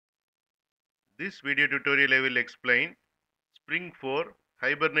This video tutorial I will explain Spring 4,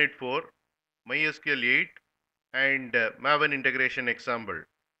 Hibernate 4, MySQL 8 and Maven integration example.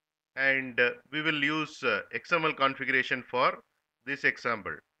 And we will use XML configuration for this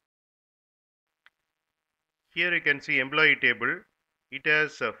example. Here you can see employee table. It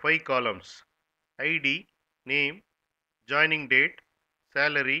has 5 columns: ID, name, joining date,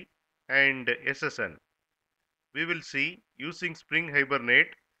 salary and SSN. We will see using Spring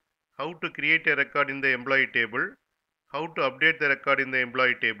Hibernate how to create a record in the employee table, how to update the record in the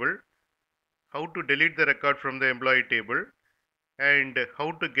employee table, how to delete the record from the employee table, and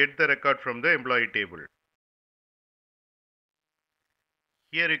how to get the record from the employee table.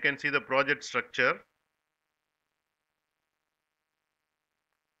 Here you can see the project structure.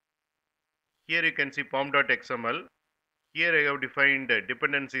 Here you can see pom.xml. Here I have defined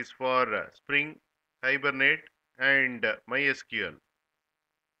dependencies for Spring, Hibernate and MySQL.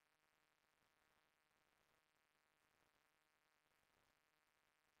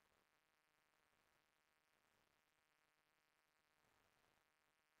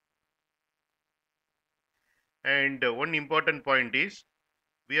 And one important point is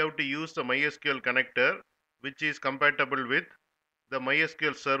we have to use the MySQL connector which is compatible with the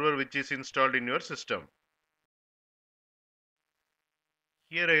MySQL server which is installed in your system.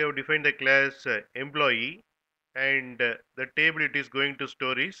 Here I have defined the class employee and the table it is going to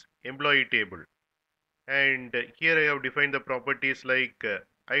store is employee table. And here I have defined the properties like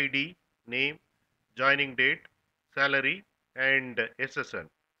ID, name, joining date, salary and SSN,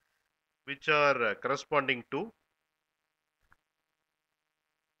 which are corresponding to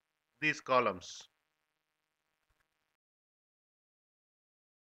these columns.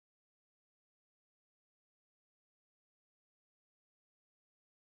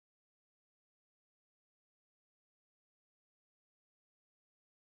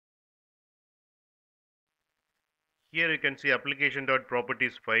 Here you can see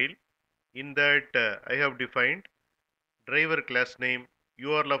application.properties file. In that I have defined driver class name,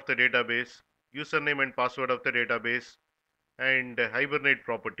 URL of the database, username and password of the database, and Hibernate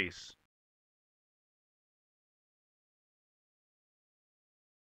properties.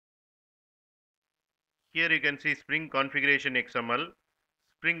 Here you can see Spring Configuration XML.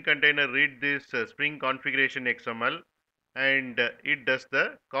 Spring Container read this Spring Configuration XML and it does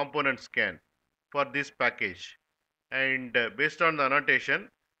the component scan for this package. And based on the annotation,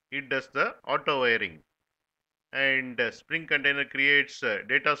 it does the auto wiring. And Spring Container creates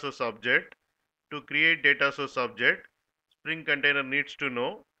data source object. To create data source object, Spring Container needs to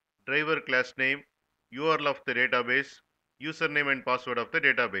know driver class name, URL of the database, username and password of the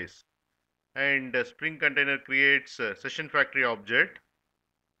database. And Spring Container creates session factory object,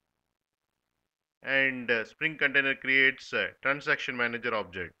 and Spring Container creates transaction manager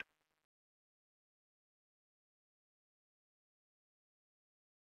object.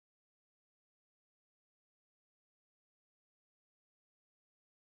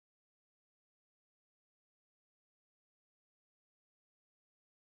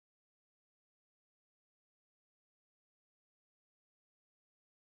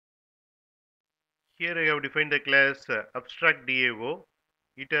 Here I have defined the class abstract DAO.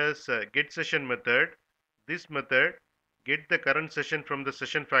 It has get session method. This method get the current session from the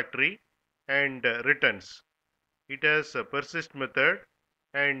session factory and returns. It has a persist method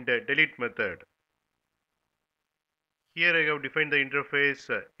and delete method. Here I have defined the interface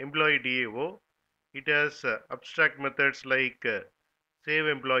employee DAO. It has abstract methods like save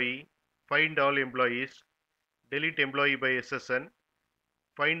employee, find all employees, delete employee by SSN,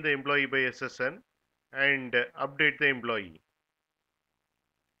 find the employee by SSN, and update the employee.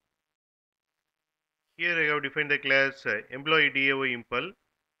 Here I have defined the class employee DAO impl,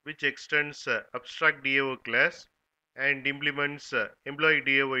 which extends abstract DAO class and implements employee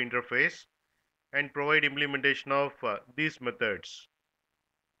DAO interface and provide implementation of these methods.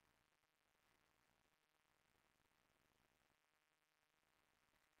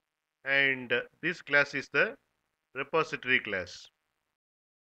 And this class is the repository class.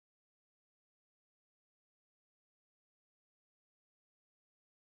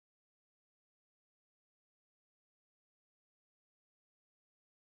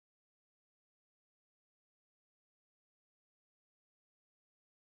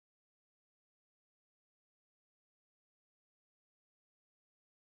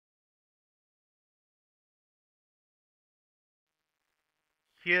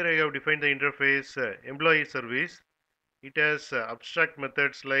 Here I have defined the interface employee service. It has abstract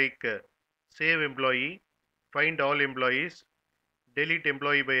methods like save employee, find all employees, delete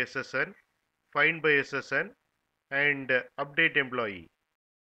employee by SSN, find by SSN, and update employee.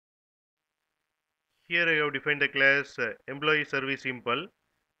 Here I have defined the class employee service impl,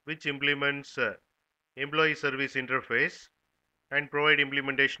 which implements employee service interface and provide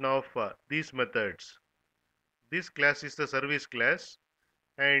implementation of these methods. This class is the service class,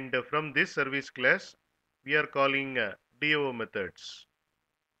 and from this service class we are calling DO methods.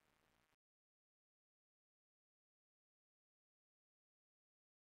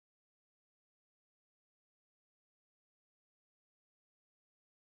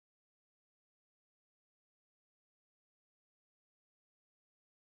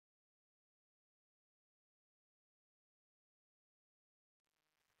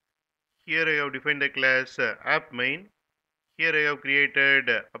 Here I have defined the class app main. Here I have created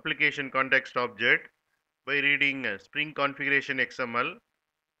application context object by reading Spring Configuration XML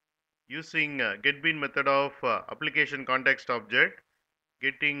using getBean method of application context object,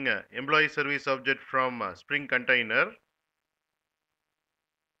 getting employee service object from Spring container.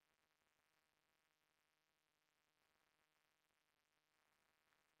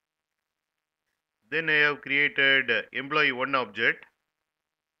 Then I have created employee 1 object.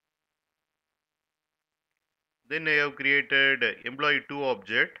 Then I have created employee 2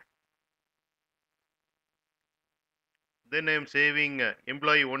 object. Then I am saving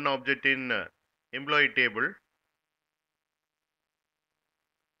employee 1 object in employee table.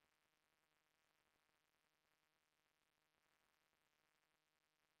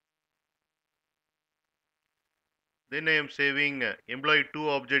 Then I am saving employee 2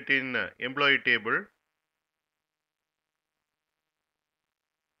 object in employee table.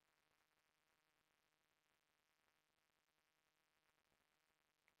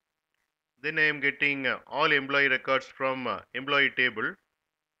 Then I am getting all employee records from employee table.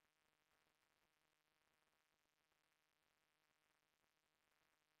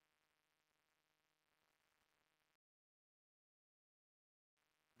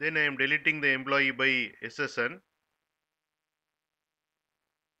 Then I am deleting the employee by SSN.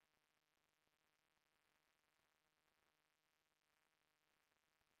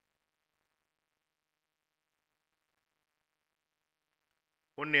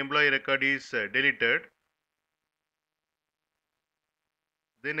 One employee record is deleted.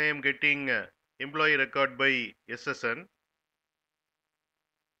 Then I am getting employee record by SSN.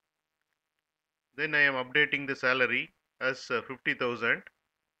 Then I am updating the salary as 50,000.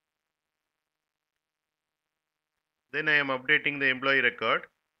 Then I am updating the employee record.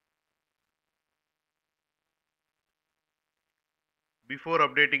 Before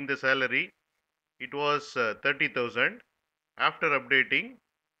updating the salary, it was 30,000. After updating,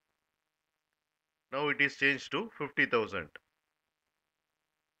 now it is changed to 50,000.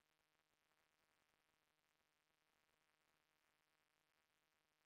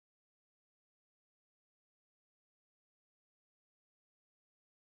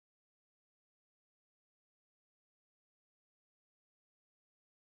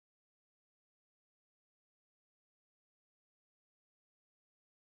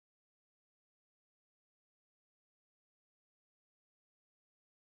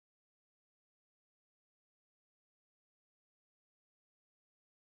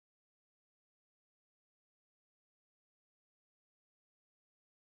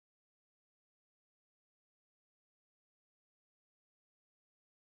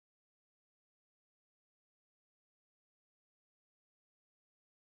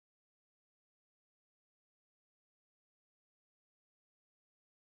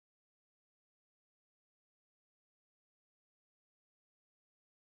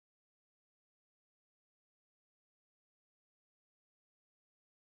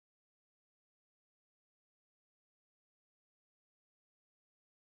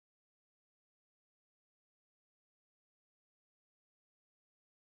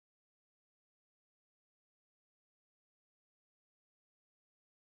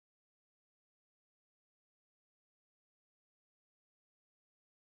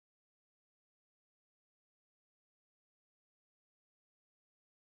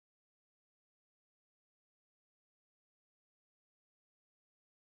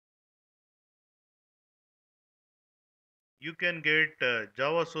 You can get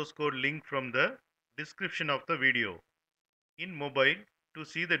Java source code link from the description of the video. In mobile, to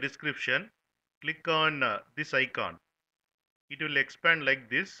see the description, click on this icon. It will expand like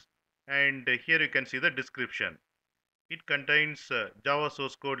this, and here you can see the description. It contains Java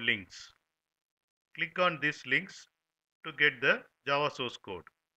source code links. Click on these links to get the Java source code.